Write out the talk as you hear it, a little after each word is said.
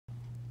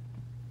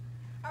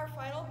Our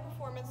final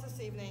performance this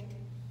evening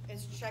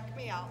is Check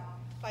Me Out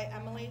by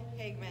Emily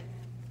Hageman.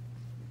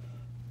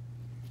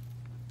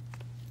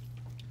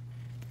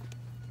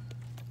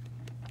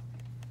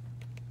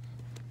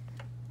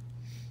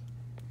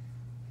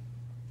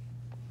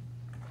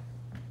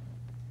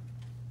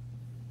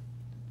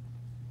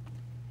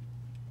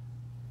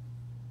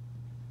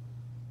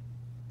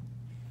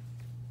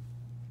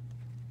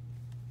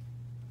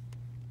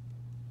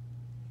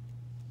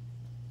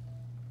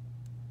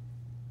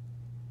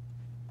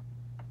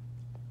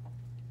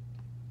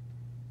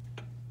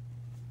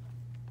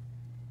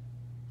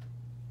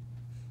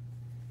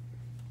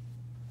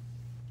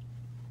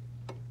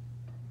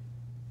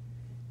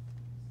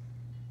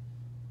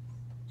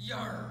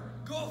 Yar,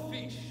 go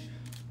fish.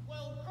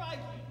 Well,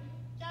 crikey.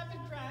 Captain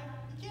Crag,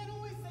 you can't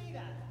always say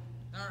that.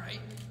 All right,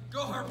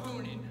 go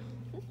harpooning.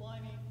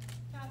 Blimey.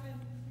 Captain,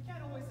 you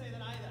can't always say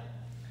that either.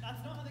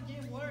 That's not how the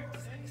game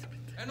works,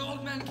 eh? An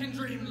old man can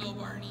dream, little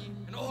Barney.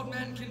 An old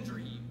man can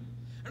dream.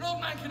 An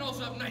old man can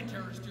also have night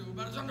terrors too,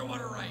 about his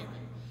underwater rival,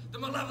 the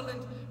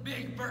malevolent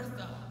Big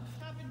Bertha.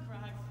 Captain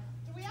Crag,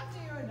 do we have to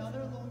hear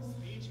another long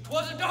speech?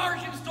 'Twas a dark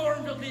and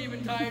storm-filled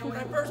eventide when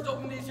I first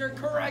opened these here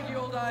craggy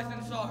old eyes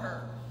and saw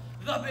her.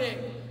 The big,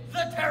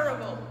 the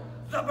terrible,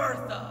 the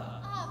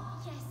Bertha. Ah,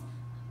 yes,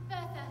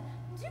 Bertha.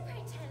 Do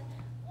pray tell,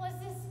 was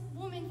this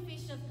woman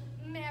fish of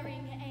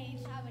marrying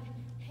age? I would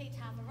hate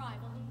to have a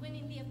rival in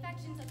winning the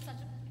affections of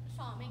such a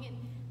charming and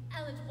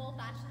eligible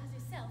bachelor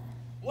as yourself.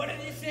 What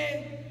did you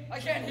say? I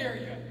can't hear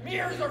you. My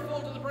ears are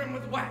full to the brim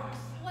with wax.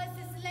 Was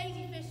this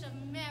lady fish of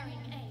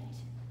marrying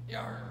age?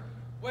 Yar,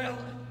 well,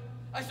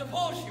 I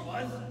suppose she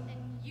was.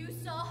 And you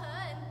saw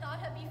her and thought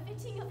her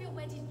befitting of your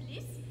wedded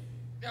bliss?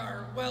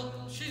 Yar, well,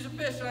 she's a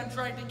fish and I'm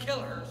trying to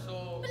kill her,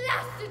 so...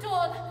 Blast it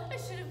all! I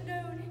should have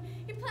known.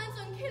 He plans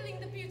on killing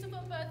the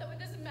beautiful Bertha with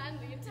his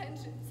manly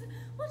intentions.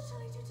 What shall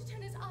I do to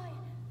turn his eye?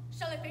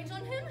 Shall I faint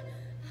on him?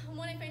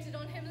 When I fainted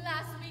on him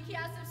last week, he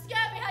asked if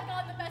scurvy had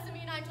gotten the best of me,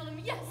 and I told him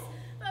yes,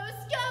 but it was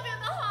scurvy of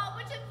the heart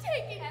which had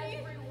taken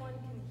me. Everyone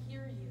can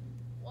hear you.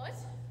 What?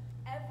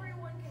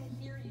 Everyone can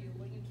hear you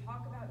when you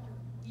talk about your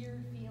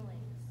weird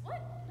feelings. What?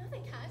 No,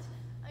 they can't.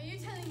 Are you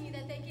telling me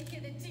that they can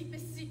hear the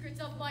deepest secrets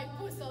of my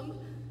bosom?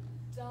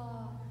 Duh.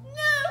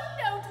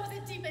 No, 'twas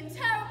a deep and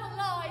terrible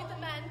lie the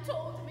man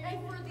told me.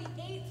 And for the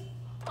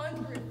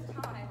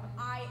 800th time,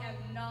 I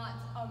am not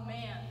a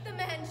man. The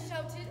man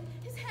shouted,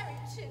 his hairy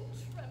chin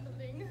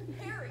trembling.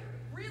 Hairy,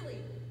 really,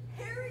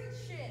 hairy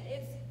chin.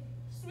 It's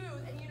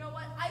smooth, and you know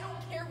what? I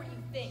don't care what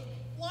you think.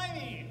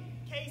 Blimey.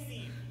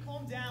 Casey,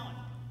 calm down.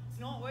 It's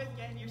not worth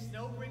getting your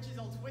snow britches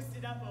all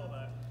twisted up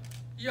over.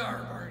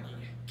 Yar, Barney.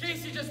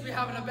 Casey just be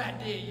having a bad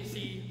day, you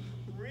see.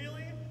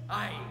 Really?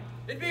 Aye,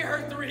 it'd be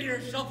her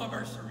 3-year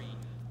shelf-anniversary.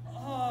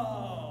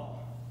 Oh.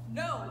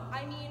 No,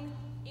 I mean,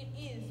 it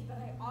is, but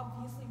I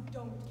obviously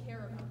don't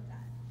care about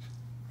that.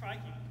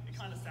 Crikey, it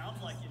kind of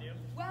sounds like you do.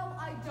 Well,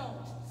 I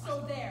don't,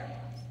 so there.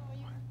 Oh,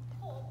 you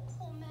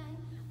poor man.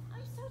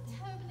 I'm so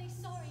terribly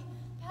sorry.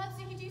 Perhaps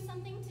you could do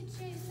something to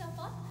cheer yourself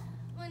up?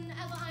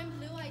 Whenever I'm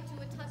blue, I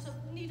do a touch of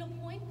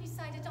needlepoint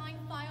beside a dying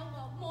fire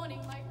while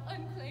mourning my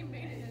unclaimed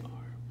maidenhead.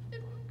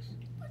 It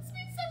puts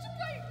me in such a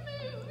bright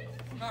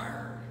mood.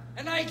 Arr,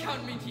 and I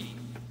count me teeth.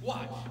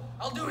 Watch,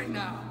 I'll do it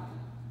now.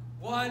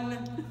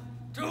 1,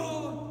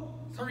 2,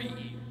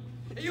 3.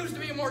 It used to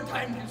be a more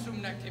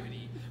time-consuming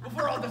activity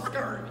before all the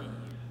scurvy.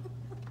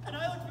 And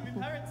I looked for my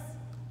parents.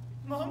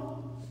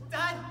 Mom?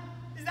 Dad?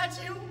 Is that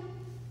you?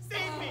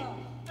 Save me!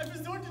 I've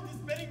resorted to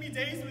spending me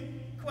days with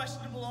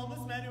questionable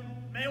homeless men who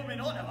may or may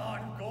not have a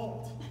heart of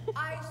gold.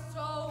 I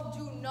so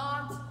do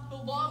not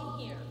belong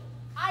here.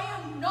 I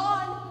am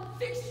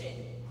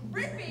non-fiction.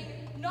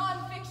 Ripping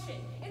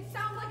non-fiction. It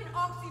sounds like an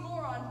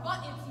oxymoron,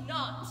 but it's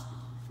not.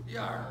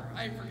 Yar,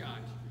 I forgot.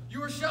 You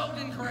were shelved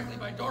incorrectly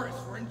by Doris,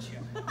 weren't you?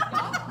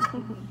 Yeah?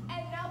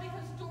 And now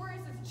because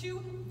Doris is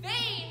too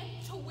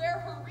vain to wear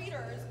her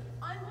readers,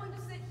 I'm going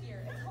to sit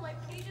here until my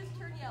pages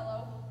turn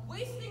yellow,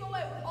 wasting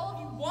away with all of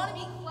you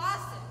wannabe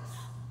classics.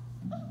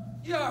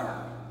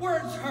 Yar,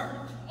 words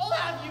hurt. I'll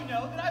have you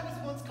know that I was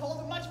once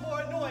called a much more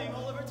annoying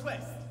Oliver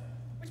Twist,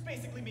 which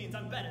basically means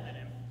I'm better than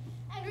him.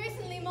 And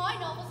recently my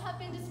novels have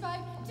been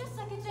described just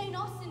like a Jane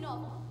Austen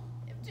novel.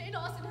 If Jane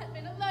Austen had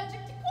been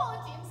allergic to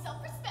quality and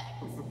self-respect.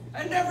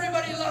 And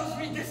everybody loves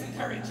me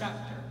dysentery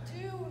chapter.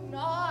 Do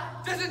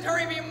not.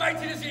 Dysentery being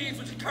mighty disease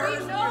which occurs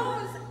He in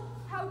knows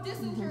how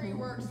dysentery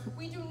works.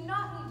 We do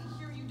not need to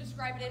hear you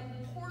describe it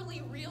in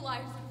poorly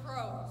realized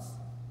prose.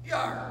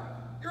 Yar,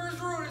 you're as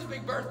rude as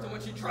Big Bertha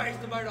when she tries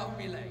to bite off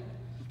me leg.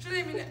 She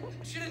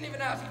didn't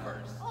even ask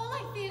first. All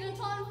I feared a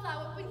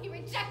flower when he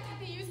rejected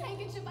the used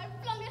handkerchief I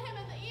flung at him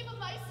at the eve of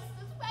my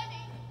sister's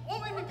wedding. What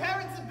when my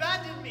parents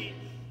abandoned me?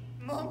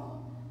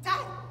 Mom?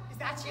 Dad? Is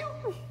that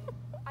you?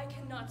 I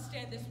cannot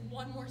stand this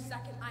one more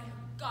second. I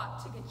have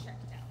got to get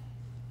checked out.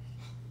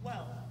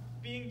 Well,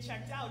 being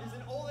checked out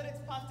isn't all that it's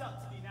puffed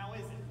up to be now,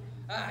 is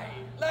it? Aye,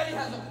 laddie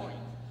has a point.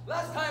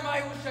 Last time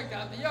I was checked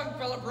out, the young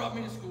fella brought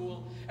me to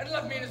school and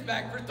left me in his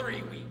bag for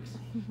 3 weeks.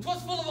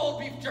 'Twas full of old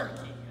beef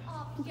jerky.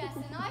 Oh, yes,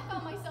 and I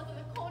found myself in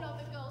the corner of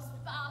the girls'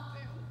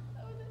 bathroom.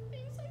 Oh,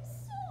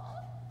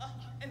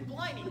 And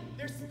blimey,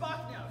 they're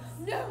Spock notes.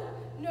 No,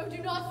 no,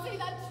 do not say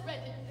that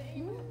dreaded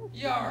name.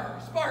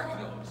 Yar, spark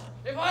notes.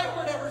 If I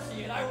were to ever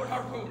see it, I would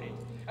harpoon it.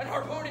 And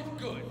harpoon it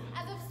good.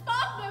 As if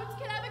spark notes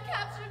can ever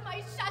capture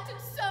my shattered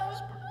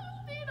soul.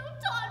 Theodore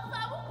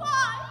Toddflower,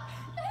 why?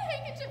 The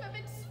handkerchief have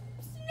been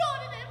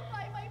snorted in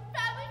by my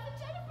family for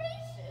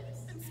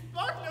generations. And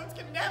Spock notes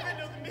can never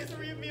know the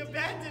misery of me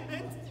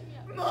abandonment.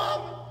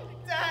 Mom!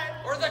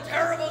 Dad! Or the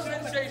terrible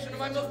sensation of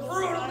my most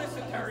brutal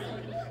dysentery,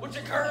 which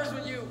occurs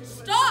when you...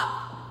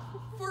 Stop!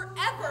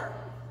 Forever!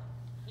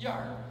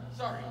 Yar,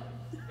 sorry.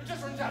 It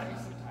just runs out of me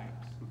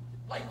sometimes.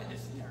 Like the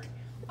dysentery.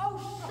 Oh,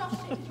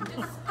 shush it, you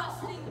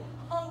disgusting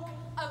hunk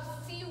of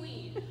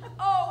seaweed.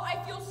 Oh,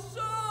 I feel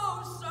so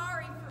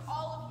sorry for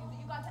all of you that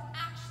you got to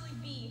actually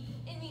be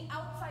in the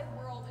outside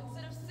world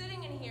instead of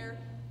sitting in here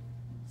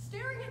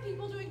staring at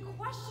people doing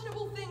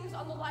questionable things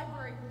on the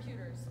library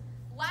computers.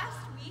 Last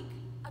week,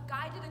 a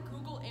guy did a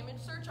Google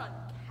image search on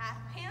cat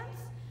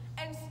pants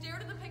and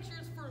stared at the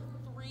pictures for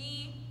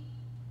 3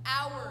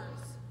 hours.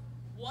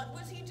 What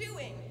was he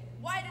doing?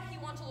 Why did he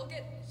want to look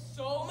at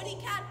so many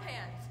cat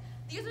pants?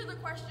 These are the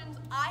questions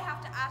I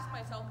have to ask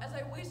myself as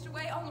I waste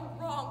away on the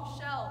wrong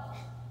shelf.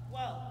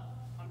 Well,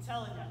 I'm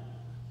telling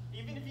you,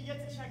 even if you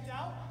get checked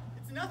out,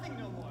 it's nothing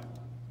no more.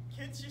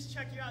 Kids just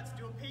check you out to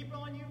do a paper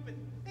on you, but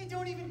they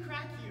don't even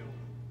crack you.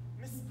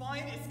 Miss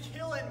Spine is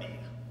killing me.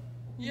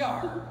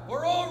 Yar,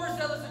 or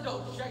overzealous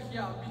adults check you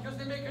out because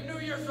they make a New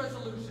Year's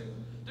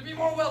resolution to be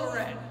more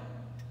well-read.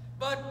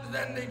 But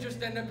then they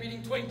just end up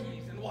eating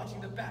Twinkies and watching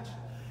The Bachelor.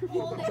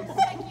 Or they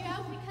check you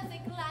out because they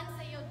glance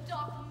at your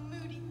dark,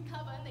 moody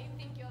cover and they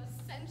think you're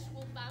a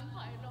sensual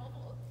vampire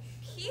novel.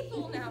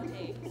 People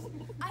nowadays,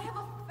 I have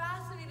a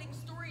fascinating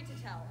story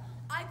to tell.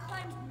 I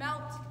climbed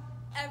Mount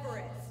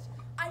Everest.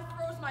 I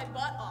froze my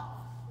butt off.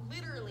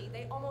 Literally,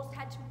 they almost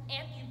had to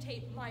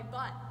amputate my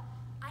butt.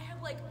 I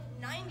had like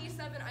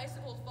 97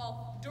 icicles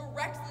fall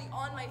directly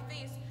on my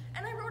face,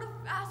 and I wrote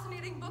a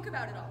fascinating book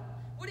about it all.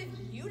 What have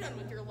you done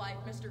with your life,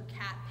 Mr.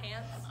 Cat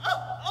Pants?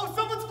 Oh,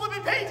 someone's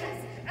flipping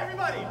pages!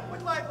 Everybody,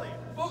 look lively.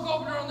 Book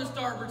opener on the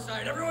starboard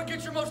side. Everyone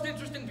get your most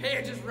interesting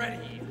pages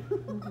ready.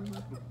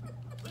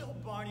 Little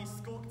Barney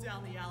skulked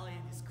down the alley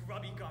in his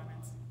grubby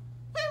garments.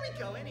 Where are we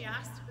going, he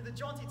asked, with a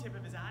jaunty tip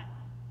of his hat.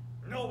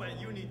 Nowhere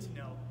you need to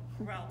know.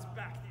 Growled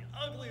back the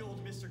ugly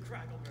old Mr.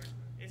 Cracklebird,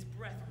 his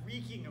breath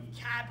reeking of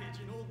cabbage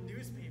and old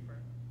newspaper.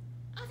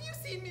 Have you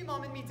seen me,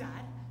 Mom and me,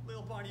 Dad?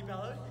 Little Barney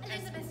bellowed.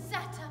 Elizabeth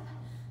sat up,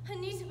 her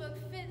needlework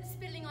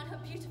spilling on her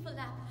beautiful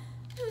lap.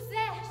 Who's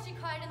there? She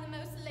cried in the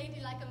most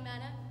ladylike of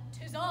manner.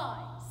 'Tis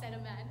I, said a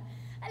man.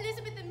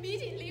 Elizabeth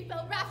immediately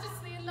fell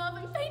rapturously in love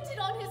and fainted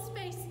on his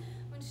face.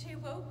 When she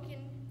awoke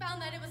and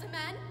found that it was a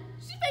man,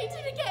 she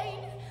fainted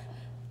again.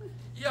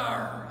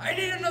 Yar, I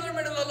need another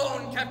minute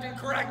alone, Captain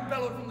Crack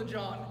bellowed from the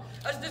John,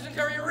 as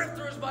dysentery ripped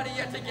through his body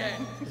yet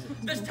again.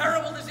 This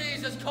terrible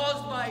disease is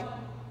caused by...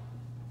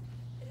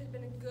 It had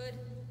been a good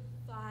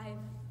 5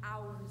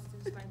 hours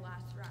since my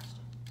last ration.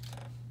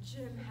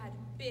 Jim had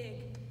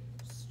big,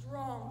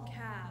 strong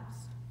calves.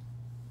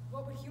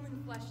 What would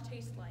human flesh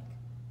taste like?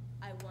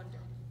 I wondered.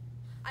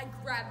 I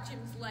grabbed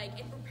Jim's leg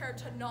and prepared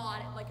to gnaw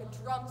at it like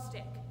a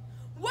drumstick.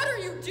 What are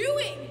you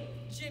doing?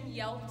 Jim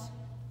yelped.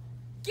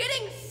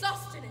 Getting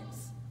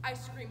sustenance, I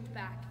screamed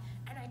back,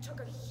 and I took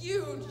a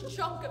huge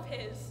chunk of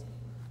his.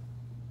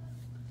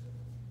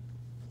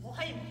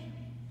 Blimey.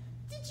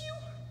 Did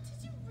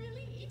you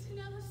really eat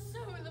another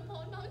soul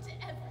upon Mount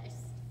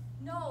Everest?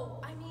 No,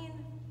 I mean,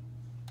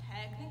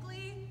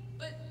 technically,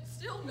 but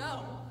still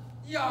no.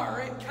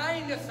 Yar, it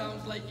kinda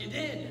sounds like you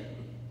did.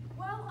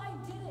 Well, I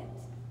didn't.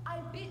 I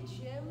bit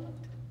Jim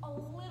a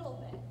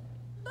little bit,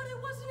 but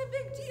it wasn't a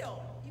big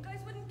deal. You guys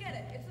wouldn't get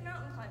it. It's a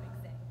mountain climbing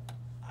thing.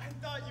 I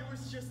thought you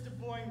was just a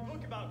boring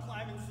book about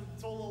climbing some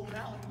tall old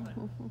mountain, but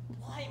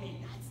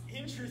blimey, that's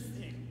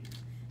interesting.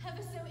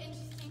 Ever so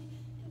interesting.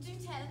 Do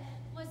tell,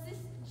 was this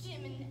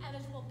Jim an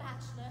eligible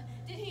bachelor?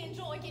 Did he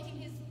enjoy getting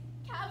his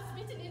calves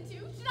bitten into?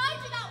 Should I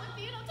do that with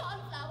Theodore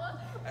Toddflower?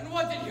 And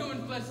what did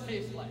human flesh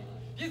taste like?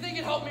 Do you think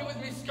it helped me with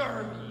me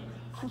scurvy?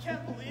 I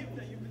can't believe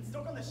that you've been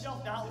stuck on the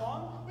shelf that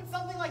long with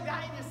something like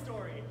that in your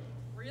story.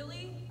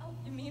 Really? Oh,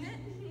 you mean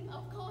it?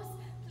 Of course.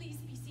 Please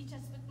beseech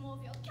us with more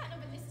of your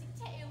cannibalistic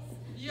tales.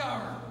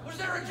 Yar, was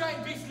there a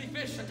giant beastly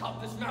fish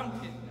atop this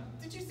mountain?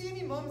 Did you see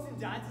any mums and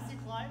dads as you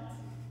climbed?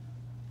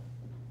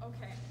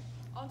 Okay,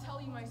 I'll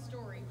tell you my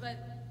story, but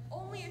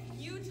only if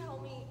you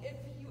tell me if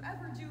you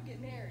ever do get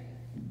married.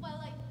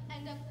 Well, I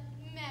end up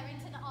married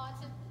to the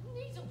art of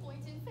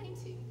needlepoint and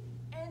fainting.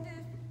 And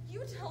if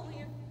you tell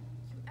me if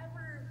you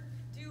ever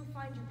do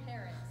find your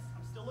parents.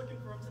 I'm still looking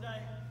for them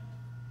today.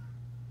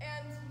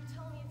 And you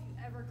tell me if you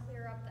ever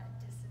clear up that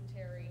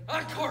dysentery.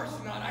 Of course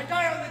not. I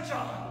die on the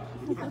job.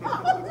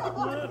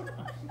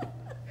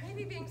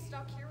 Maybe being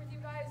stuck here with you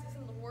guys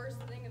isn't the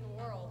worst thing in the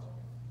world.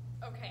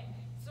 Okay,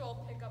 so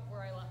I'll pick up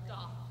where I left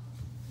off.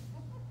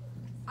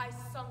 I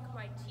sunk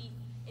my teeth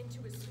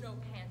into his snow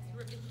pants and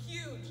ripped a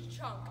huge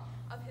chunk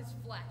of his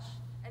flesh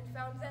and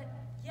found that,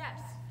 yes,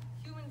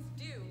 humans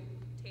do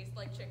taste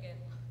like chicken.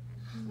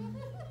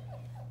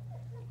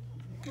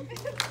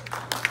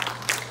 Thank you.